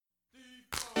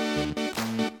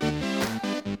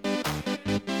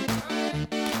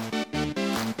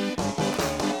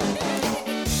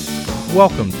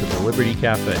Welcome to the Liberty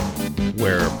Cafe,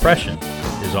 where oppression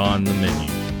is on the menu.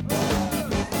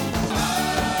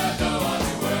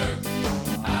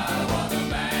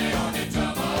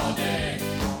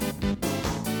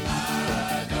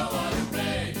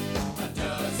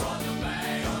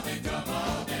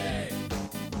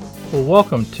 Well,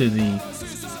 welcome to the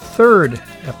third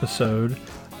episode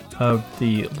of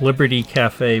the Liberty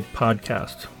Cafe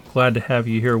podcast. Glad to have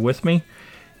you here with me,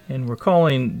 and we're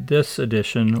calling this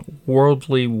edition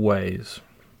Worldly Ways.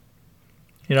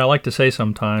 You know, I like to say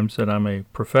sometimes that I'm a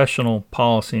professional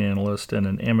policy analyst and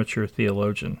an amateur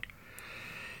theologian.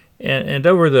 And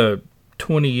over the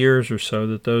 20 years or so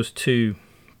that those two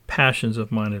passions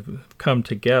of mine have come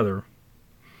together,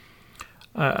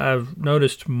 I've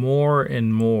noticed more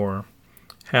and more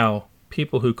how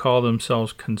people who call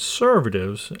themselves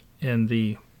conservatives in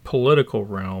the political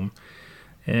realm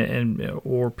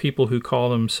or people who call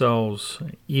themselves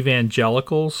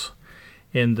evangelicals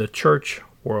in the church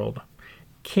world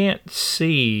can't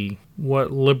see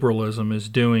what liberalism is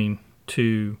doing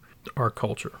to our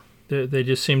culture. They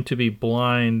just seem to be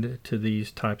blind to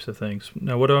these types of things.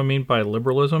 Now, what do I mean by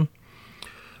liberalism?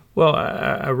 Well,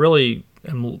 I really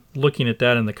am looking at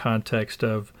that in the context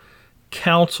of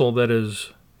counsel that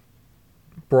is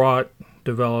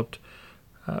developed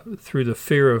through the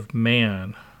fear of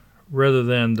man, rather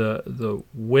than the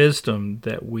wisdom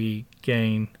that we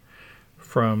gain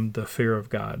from the fear of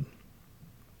God.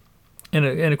 And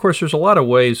of course, there's a lot of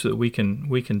ways that we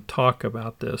can talk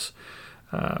about this.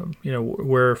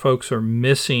 Where folks are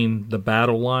missing the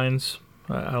battle lines,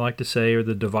 I like to say, or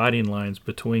the dividing lines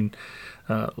between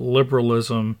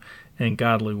liberalism and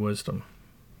godly wisdom.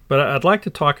 But I'd like to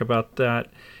talk about that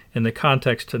in the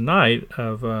context tonight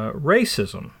of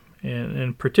racism,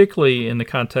 and particularly in the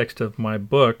context of my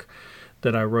book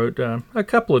that I wrote a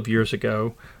couple of years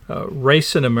ago,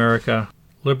 Race in America,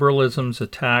 Liberalism's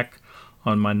Attack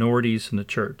on Minorities in the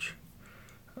Church.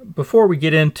 Before we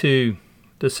get into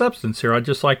the substance here, I'd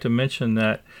just like to mention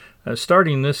that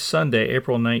starting this Sunday,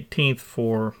 April 19th,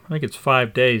 for I think it's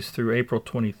 5 days through April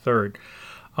 23rd,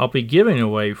 I'll be giving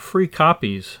away free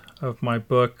copies of my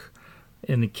book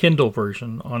in the Kindle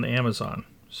version on Amazon.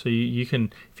 So you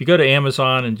can, if you go to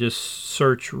Amazon and just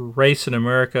search Race in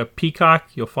America Peacock,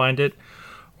 you'll find it.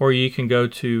 Or you can go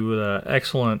to the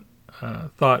Excellent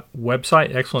Thought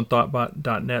website,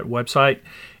 excellentthought.net website,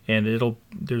 and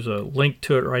there's a link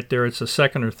to it right there. It's the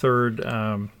second or third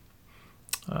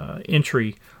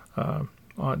entry on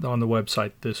the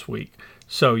website this week.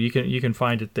 So you can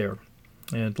find it there.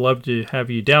 And I'd love to have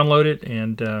you download it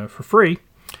and for free,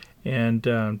 and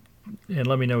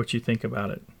let me know what you think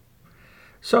about it.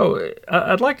 So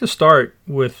I'd like to start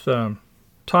with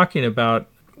talking about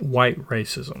white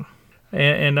racism.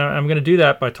 And I'm going to do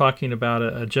that by talking about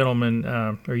a gentleman,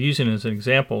 or using as an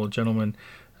example, a gentleman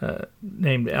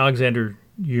named Alexander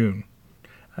Yoon.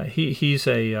 He's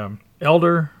a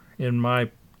elder in my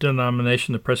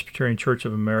denomination, the Presbyterian Church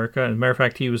of America. As a matter of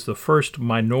fact, he was the first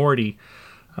minority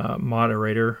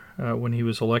moderator when he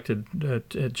was elected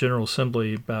at General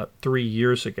Assembly about 3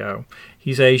 years ago.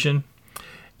 He's Asian.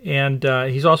 And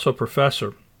he's also a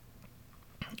professor,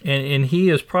 and he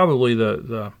is probably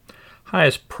the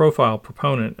highest profile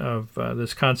proponent of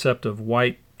this concept of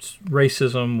white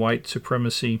racism, white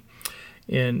supremacy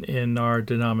in our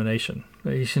denomination.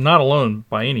 He's not alone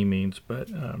by any means, but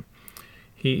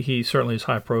he certainly is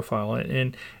high profile.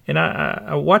 And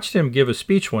I watched him give a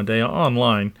speech one day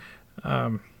online,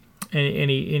 and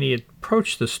he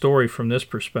approached the story from this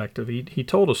perspective. He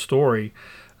told a story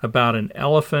about an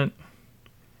elephant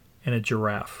and a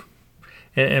giraffe.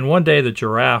 And one day the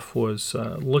giraffe was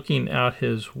looking out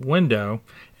his window,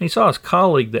 and he saw his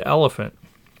colleague, the elephant,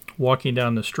 walking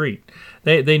down the street.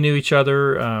 They knew each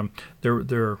other.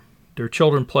 Their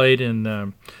children played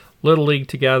in Little League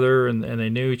together, and they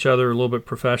knew each other a little bit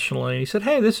professionally. And he said,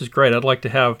 "Hey, this is great. I'd like to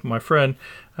have my friend,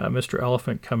 Mr.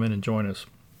 Elephant, come in and join us."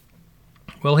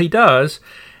 Well, he does,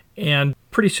 and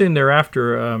pretty soon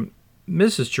thereafter,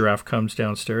 Mrs. Giraffe comes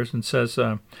downstairs and says,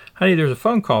 "Honey, there's a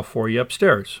phone call for you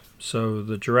upstairs." So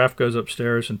the giraffe goes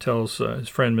upstairs and tells his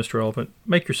friend, Mr. Elephant,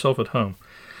 "Make yourself at home."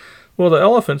 Well, the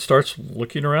elephant starts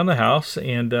looking around the house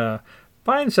and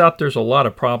finds out there's a lot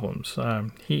of problems.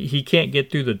 He can't get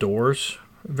through the doors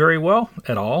very well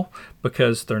at all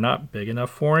because they're not big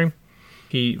enough for him.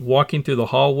 Walking through the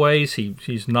hallways,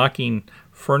 he's knocking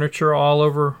furniture all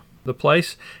over the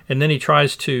place, and then he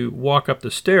tries to walk up the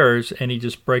stairs and he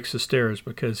just breaks the stairs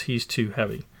because he's too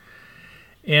heavy.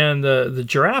 And the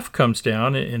giraffe comes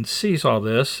down and sees all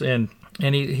this, and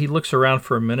he looks around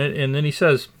for a minute, and then he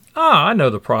says, I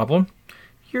know the problem.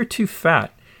 You're too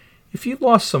fat. If you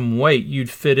lost some weight, you'd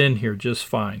fit in here just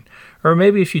fine. Or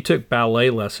maybe if you took ballet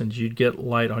lessons, you'd get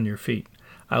light on your feet.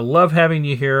 I love having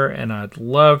you here, and I'd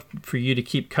love for you to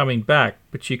keep coming back,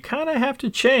 but you kind of have to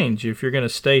change if you're going to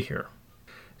stay here.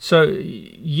 So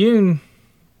Yoon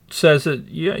says that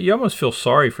you almost feel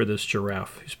sorry for this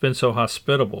giraffe who's been so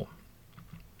hospitable.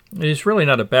 He's really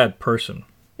not a bad person.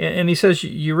 And he says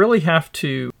you really have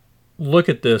to look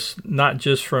at this not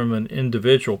just from an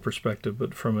individual perspective,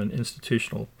 but from an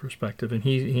institutional perspective. And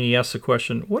he asks the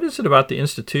question, what is it about the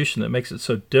institution that makes it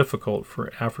so difficult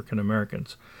for African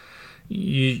Americans?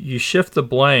 You shift the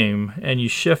blame and you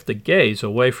shift the gaze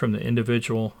away from the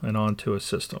individual and onto a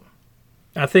system.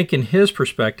 I think in his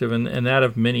perspective and that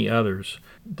of many others,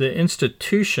 the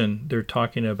institution they're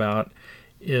talking about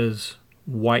is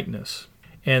whiteness.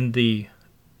 And the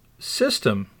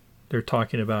system they're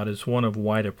talking about is one of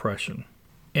white oppression.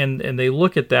 And they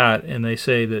look at that and they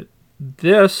say that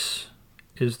this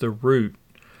is the root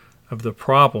of the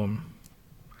problem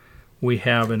we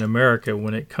have in America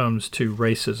when it comes to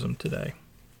racism today.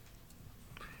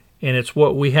 And it's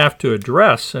what we have to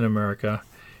address in America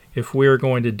if we're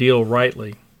going to deal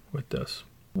rightly with this.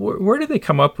 Where do they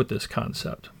come up with this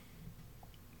concept?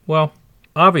 Well,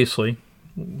 obviously,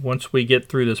 once we get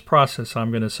through this process, I'm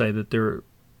going to say that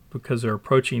because they're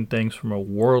approaching things from a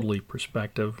worldly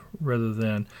perspective rather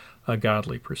than a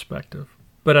godly perspective.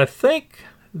 But I think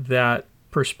that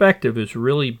perspective is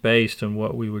really based on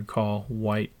what we would call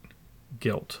white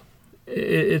guilt.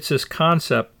 It's this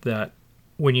concept that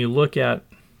when you look at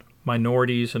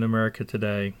minorities in America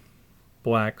today,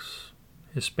 blacks,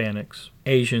 Hispanics,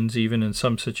 Asians even in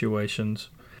some situations,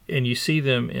 and you see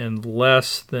them in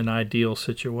less than ideal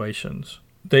situations,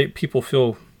 people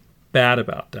feel bad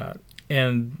about that.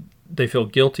 And they feel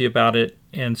guilty about it.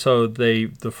 And so the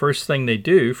first thing they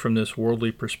do from this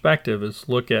worldly perspective is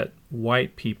look at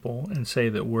white people and say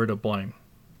that we're to blame.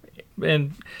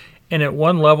 And at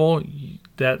one level,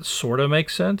 that sort of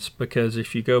makes sense, because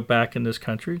if you go back in this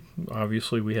country,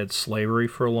 obviously we had slavery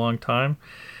for a long time.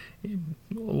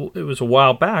 It was a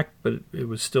while back, but it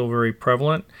was still very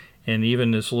prevalent. And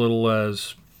even as little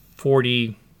as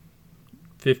 40,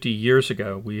 50 years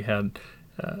ago, we had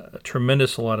a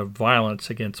tremendous lot of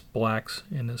violence against blacks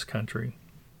in this country.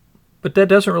 But that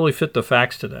doesn't really fit the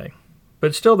facts today.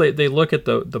 But still, they look at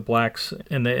the blacks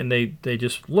and they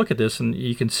just look at this, and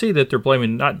you can see that they're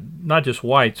blaming not just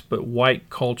whites, but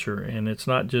white culture. And it's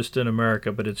not just in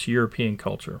America, but it's European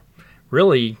culture.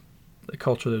 Really, the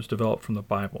culture that was developed from the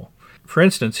Bible. For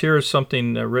instance, here is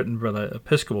something written by the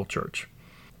Episcopal Church.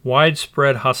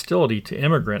 Widespread hostility to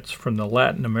immigrants from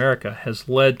Latin America has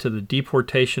led to the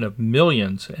deportation of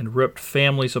millions and ripped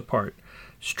families apart.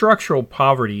 Structural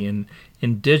poverty in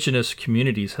indigenous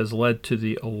communities has led to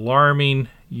the alarming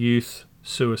youth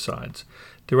suicides.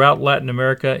 Throughout Latin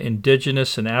America,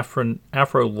 indigenous and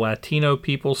Afro-Latino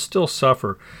people still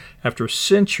suffer after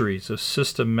centuries of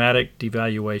systematic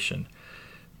devaluation.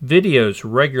 Videos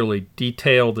regularly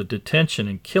detail the detention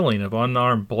and killing of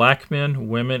unarmed black men,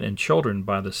 women, and children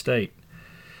by the state.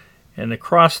 And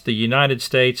across the United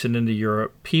States and into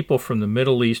Europe, people from the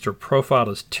Middle East are profiled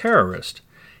as terrorists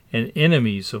and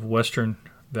enemies of Western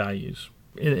values.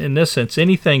 In this sense,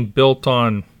 anything built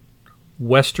on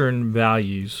Western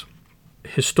values,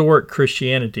 historic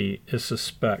Christianity is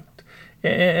suspect.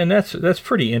 And that's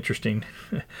pretty interesting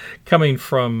coming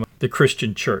from the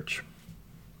Christian church.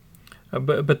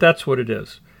 But that's what it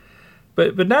is.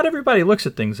 But not everybody looks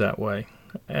at things that way,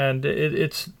 and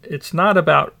it's not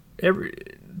about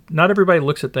not everybody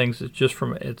looks at things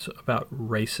it's about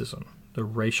racism, the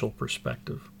racial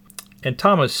perspective. And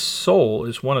Thomas Sowell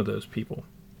is one of those people.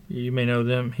 You may know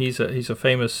them. He's a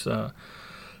famous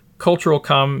cultural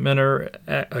commenter,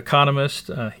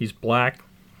 economist. He's black,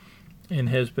 and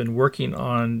has been working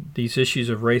on these issues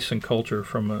of race and culture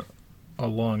from a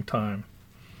long time.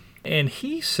 And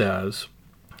he says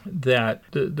that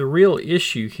the real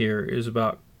issue here is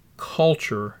about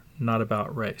culture, not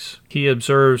about race. He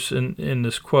observes in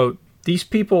this quote, "These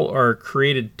people are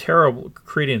creating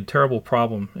a terrible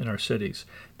problem in our cities.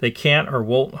 They can't or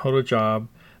won't hold a job.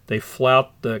 They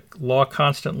flout the law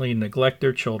constantly and neglect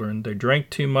their children. They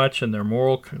drink too much, and their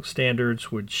moral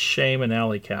standards would shame an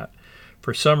alley cat.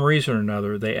 For some reason or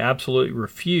another, they absolutely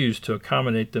refuse to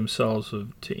accommodate themselves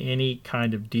to any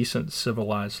kind of decent,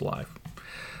 civilized life."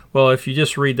 Well, if you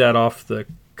just read that off the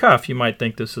cuff, you might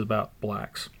think this is about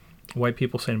blacks. White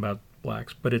people saying about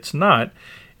blacks. But it's not.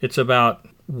 It's about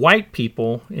white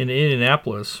people in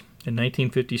Indianapolis in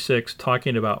 1956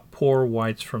 talking about poor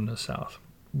whites from the South.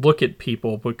 Look at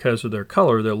people because of their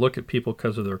color. They'll look at people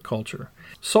because of their culture.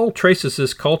 Sowell traces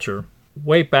this culture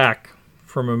way back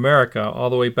from America all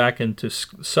the way back into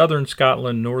southern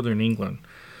Scotland, northern England,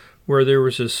 where there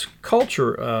was this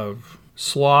culture of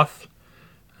sloth,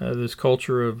 this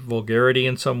culture of vulgarity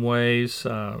in some ways.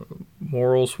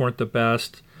 Morals weren't the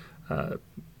best,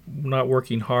 not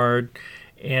working hard.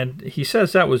 And he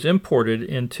says that was imported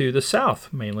into the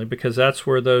South mainly because that's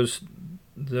where those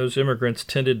immigrants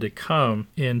tended to come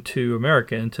into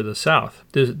America, into the South.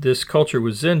 This culture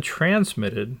was then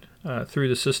transmitted through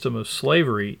the system of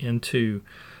slavery into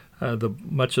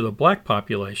much of the black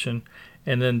population,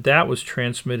 and then that was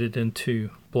transmitted into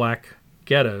black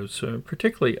ghettos,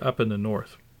 particularly up in the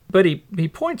North. But he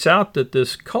points out that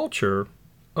this culture,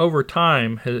 over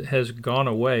time, has gone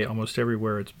away almost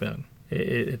everywhere it's been.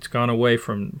 It's gone away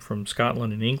from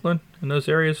Scotland and England in those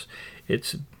areas.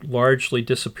 It's largely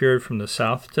disappeared from the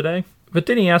South today. But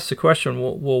then he asks the question,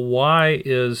 well, why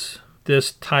is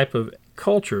this type of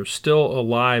culture still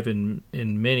alive in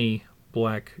many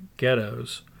black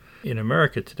ghettos in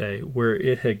America today, where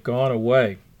it had gone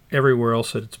away everywhere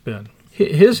else that it's been?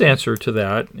 His answer to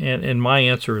that, and my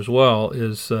answer as well,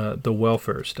 is the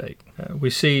welfare state. We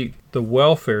see the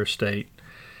welfare state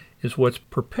is what's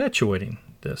perpetuating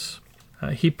this.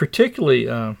 He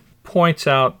particularly points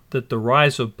out that the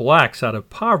rise of blacks out of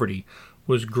poverty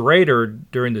was greater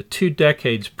during the 2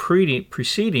 decades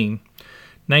preceding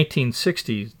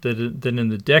 1960 than in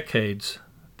the decades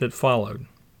that followed.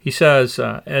 He says,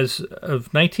 as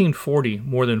of 1940,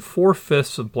 more than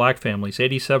 4/5 of black families,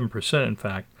 87% in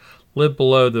fact, lived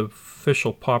below the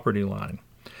official poverty line.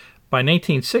 By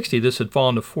 1960, this had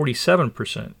fallen to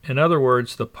 47%. In other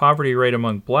words, the poverty rate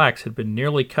among blacks had been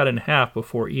nearly cut in half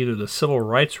before either the Civil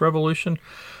Rights Revolution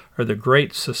or the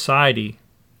Great Society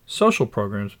social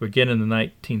programs began in the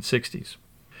 1960s.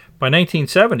 By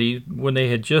 1970, when they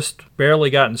had just barely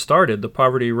gotten started, the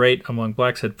poverty rate among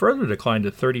blacks had further declined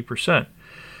to 30%.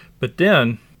 But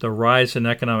then the rise in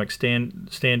economic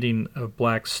standing of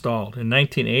blacks stalled. In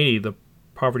 1980, the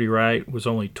poverty rate was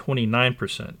only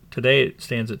 29%. Today it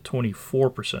stands at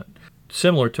 24%,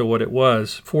 similar to what it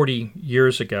was 40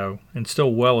 years ago and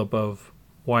still well above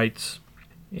whites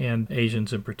and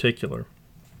Asians in particular.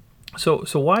 So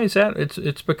why is that?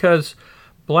 It's because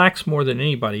blacks more than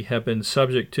anybody have been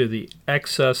subject to the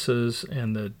excesses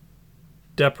and the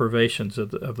deprivations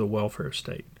of the welfare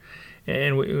state.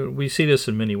 And we see this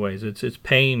in many ways. It's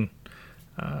paying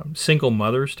single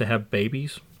mothers to have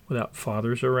babies without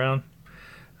fathers around.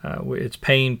 It's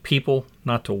paying people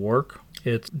not to work.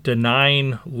 It's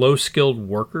denying low-skilled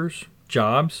workers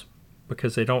jobs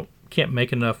because they can't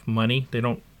make enough money. They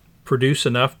don't produce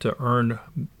enough to earn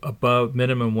above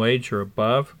minimum wage or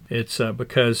above. It's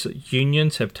because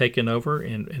unions have taken over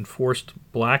and forced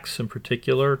blacks in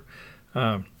particular,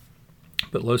 but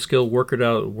low-skilled workers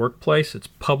out of the workplace. It's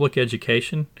public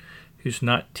education who's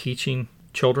not teaching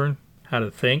children how to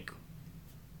think,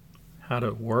 how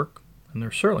to work. And they're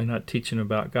certainly not teaching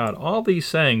about God. All these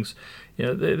things,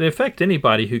 they affect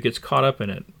anybody who gets caught up in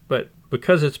it. But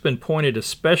because it's been pointed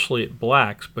especially at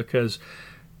blacks, because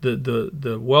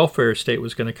the welfare state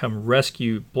was going to come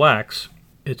rescue blacks,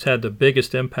 it's had the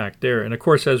biggest impact there. And of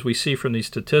course, as we see from these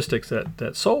statistics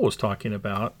that Sol was talking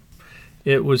about,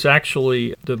 it was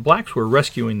actually the blacks were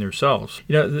rescuing themselves.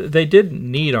 They didn't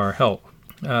need our help,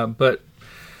 but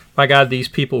by God, these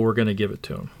people were going to give it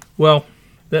to them. Well,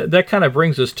 that kind of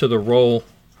brings us to the role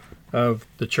of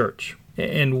the church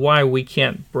and why we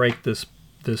can't break this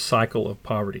cycle of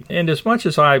poverty. And as much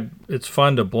as it's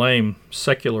fun to blame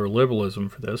secular liberalism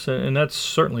for this, and that's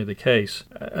certainly the case,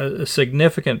 a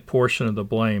significant portion of the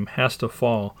blame has to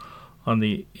fall on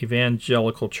the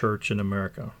evangelical church in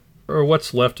America, or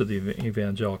what's left of the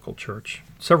evangelical church.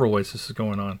 Several ways this is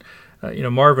going on.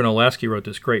 Marvin Olasky wrote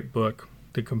this great book,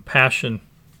 The Compassion.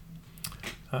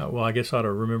 I guess I ought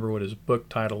to remember what his book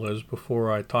title is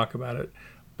before I talk about it.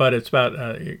 But it's about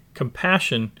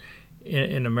compassion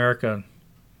in America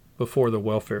before the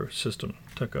welfare system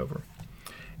took over.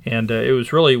 And it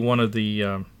was really one of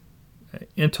the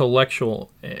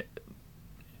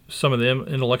some of the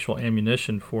intellectual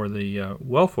ammunition for the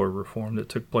welfare reform that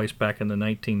took place back in the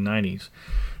 1990s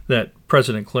that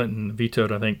President Clinton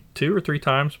vetoed, I think, 2 or 3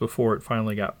 times before it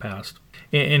finally got passed.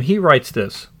 And he writes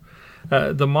this.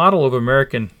 The model of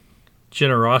American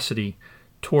generosity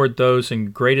toward those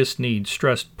in greatest need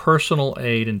stressed personal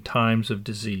aid in times of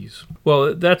disease.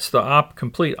 Well, that's the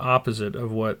complete opposite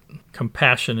of what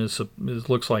compassion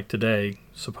looks like today,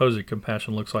 supposed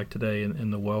compassion looks like today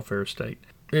in the welfare state.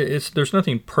 There's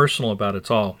nothing personal about it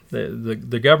at all.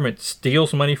 The government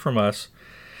steals money from us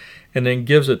and then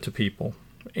gives it to people.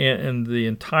 And the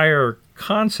entire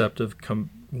concept of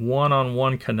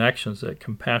one-on-one connections that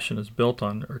compassion is built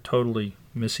on are totally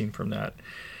missing from that.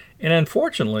 And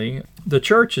unfortunately, the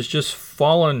church has just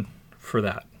fallen for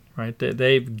that. right?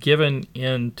 They've given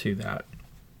in to that.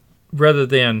 Rather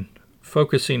than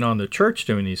focusing on the church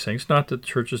doing these things, not that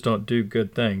churches don't do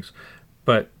good things,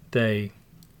 but they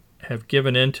have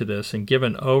given into this and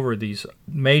given over these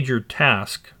major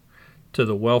tasks to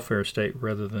the welfare state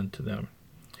rather than to them.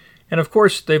 And of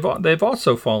course, they've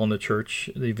also fallen, the church,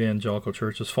 the evangelical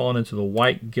church, has fallen into the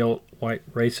white guilt, white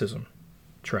racism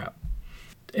trap.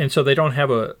 And so they don't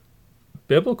have a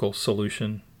biblical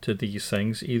solution to these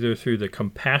things, either through the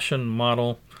compassion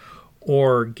model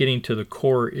or getting to the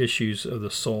core issues of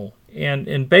the soul.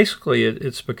 And basically,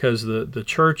 it's because the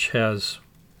church has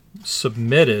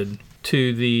submitted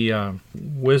to the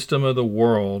wisdom of the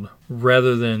world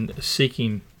rather than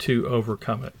seeking to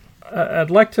overcome it.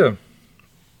 I'd like to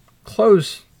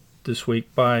close this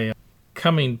week by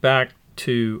coming back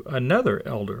to another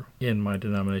elder in my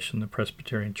denomination, the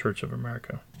Presbyterian Church of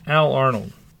America, Al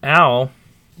Arnold. Al,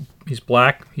 he's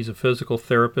black, he's a physical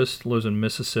therapist, lives in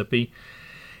Mississippi,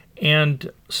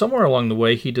 and somewhere along the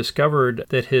way he discovered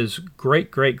that his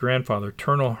great-great-grandfather,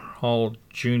 Turner Hall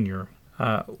Jr.,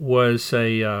 was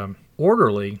a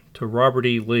orderly to Robert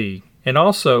E. Lee, and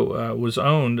also was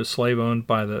a slave owned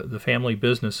by the family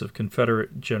business of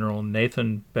Confederate General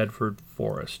Nathan Bedford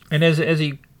Forrest. And as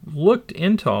he looked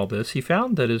into all this, he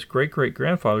found that his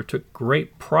great-great-grandfather took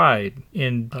great pride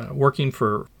in working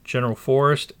for General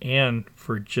Forrest and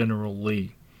for General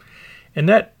Lee. And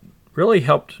that really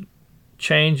helped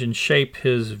change and shape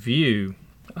his view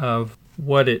of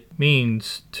what it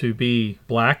means to be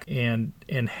black and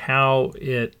how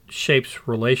it shapes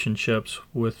relationships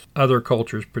with other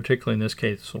cultures, particularly in this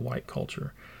case, the white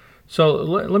culture. So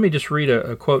let me just read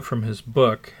a quote from his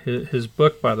book. His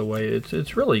book, by the way,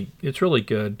 it's really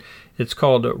good. It's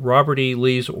called Robert E.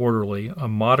 Lee's Orderly: A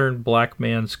Modern Black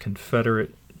Man's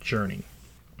Confederate Journey.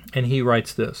 And he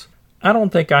writes this: I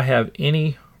don't think I have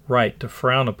any right to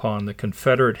frown upon the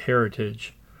Confederate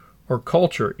heritage or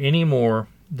culture any more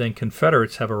than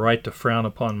Confederates have a right to frown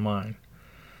upon mine.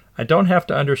 I don't have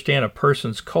to understand a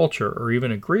person's culture or even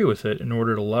agree with it in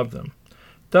order to love them.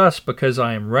 Thus, because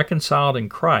I am reconciled in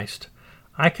Christ,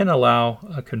 I can allow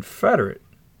a Confederate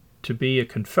to be a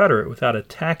Confederate without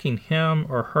attacking him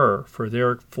or her for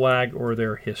their flag or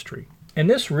their history. And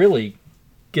this really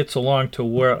gets along to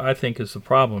where I think is the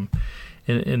problem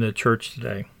in the church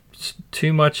today. It's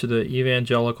too much of the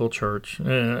evangelical church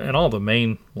and all the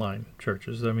mainline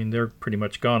churches. I mean, they're pretty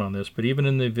much gone on this, but even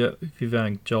in the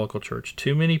evangelical church,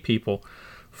 too many people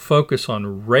focus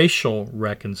on racial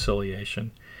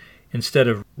reconciliation instead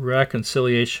of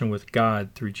reconciliation with God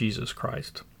through Jesus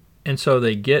Christ. And so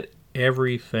they get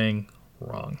everything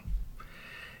wrong.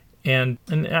 And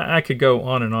I could go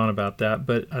on and on about that,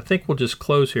 but I think we'll just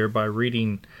close here by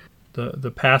reading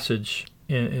the passage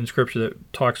in Scripture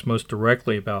that talks most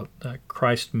directly about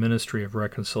Christ's ministry of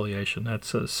reconciliation.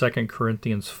 That's 2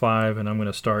 Corinthians 5, and I'm going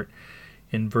to start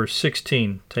in verse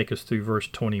 16, take us through verse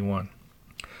 21.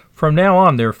 From now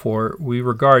on, therefore, we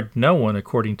regard no one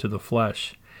according to the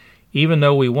flesh. Even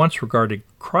though we once regarded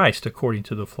Christ according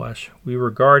to the flesh, we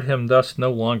regard him thus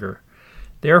no longer.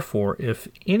 Therefore, if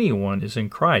anyone is in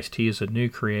Christ, he is a new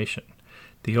creation.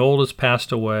 The old has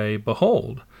passed away.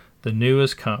 Behold, the new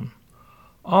has come.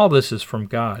 All this is from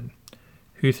God,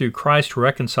 who through Christ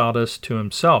reconciled us to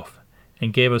himself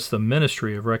and gave us the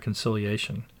ministry of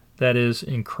reconciliation. That is,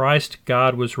 in Christ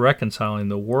God was reconciling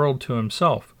the world to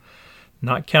himself,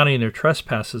 not counting their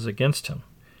trespasses against him,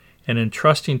 and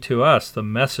entrusting to us the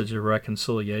message of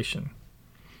reconciliation.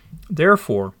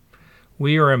 Therefore,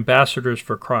 we are ambassadors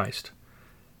for Christ,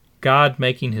 God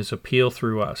making his appeal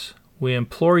through us. We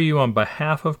implore you on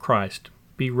behalf of Christ,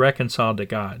 be reconciled to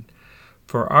God.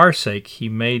 For our sake he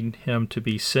made him to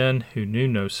be sin who knew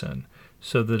no sin,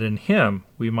 so that in him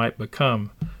we might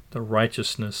become the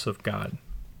righteousness of God.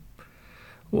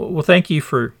 Well, thank you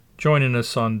for joining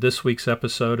us on this week's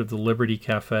episode of the Liberty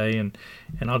Cafe, and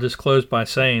I'll just close by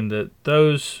saying that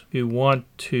those who want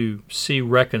to see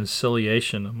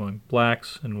reconciliation among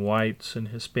blacks and whites and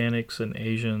Hispanics and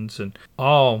Asians and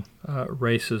all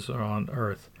races on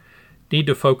earth need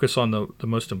to focus on the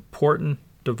most important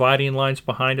dividing lines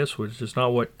behind us, which is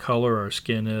not what color our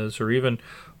skin is or even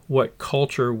what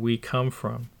culture we come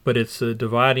from, but it's the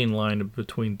dividing line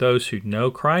between those who know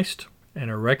Christ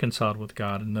and are reconciled with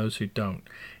God and those who don't.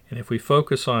 And if we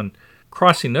focus on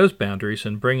crossing those boundaries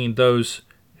and bringing those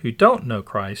who don't know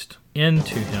Christ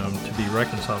into him to be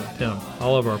reconciled with him,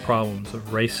 all of our problems of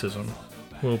racism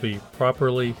will be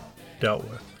properly dealt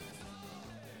with.